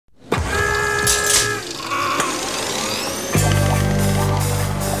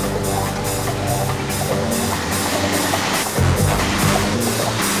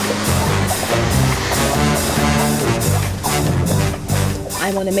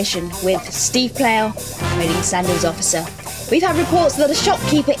on a mission with Steve Playle, Trading Standards Officer. We've had reports that a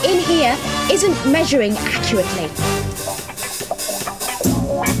shopkeeper in here isn't measuring accurately.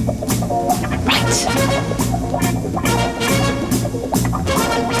 Right.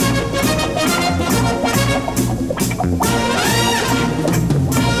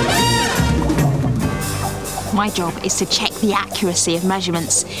 My job is to check the accuracy of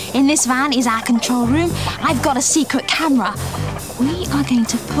measurements. In this van is our control room. I've got a secret camera. We are going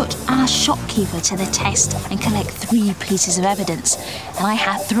to put our shopkeeper to the test and collect 3 pieces of evidence. And I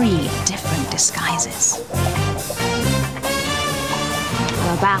have 3 different disguises.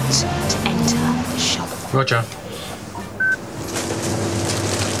 We're about to enter the shop. Roger.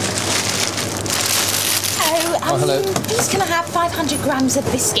 Oh, hello. Please can I have 500 grams of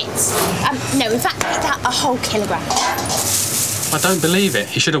biscuits? No, in fact, a whole kilogram. I don't believe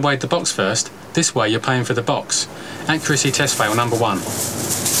it. You should have weighed the box first. This way you're paying for the box. Accuracy test fail number 1.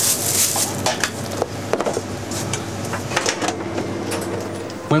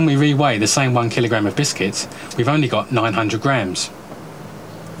 When we re-weigh the same 1 kilogram of biscuits, we've only got 900 grams.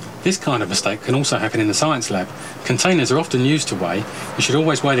 This kind of mistake can also happen in the science lab. Containers are often used to weigh. You should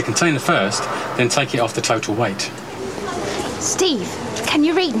always weigh the container first, then take it off the total weight. Steve, can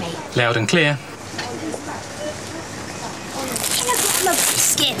you read me? Loud and clear. Kilogram of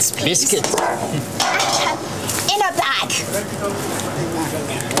biscuits, please. Biscuits? In a bag.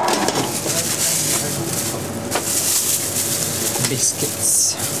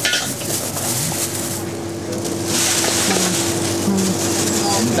 Biscuits.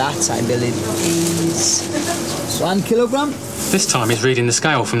 And that, I believe, is 1 kilogram. This time he's reading the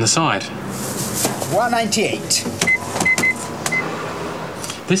scale from the side. 198.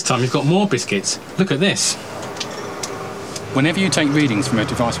 This time you've got more biscuits. Look at this. Whenever you take readings from a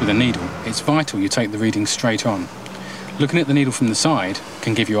device with a needle, it's vital you take the reading straight on. Looking at the needle from the side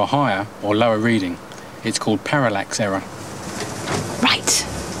can give you a higher or lower reading. It's called parallax error. Right.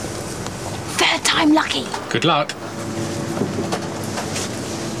 3rd time lucky. Good luck.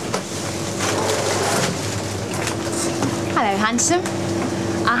 Hello, handsome.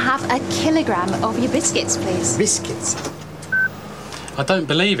 I have a kilogram of your biscuits, please. Biscuits. I don't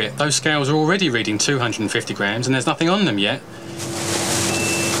believe it. Those scales are already reading 250 grams and there's nothing on them yet.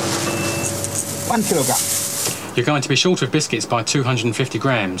 1 kilogram. You're going to be short of biscuits by 250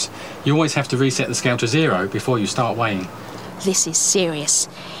 grams. You always have to reset the scale to 0 before you start weighing. This is serious.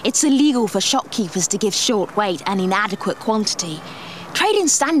 It's illegal for shopkeepers to give short weight and inadequate quantity. Trading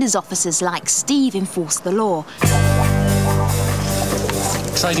Standards officers like Steve enforce the law.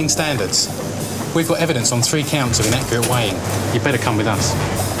 Trading Standards. We've got evidence on 3 counts of inaccurate weighing. You better come with us.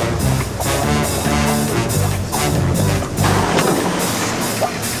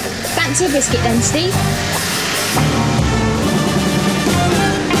 Fancy a biscuit then, Steve?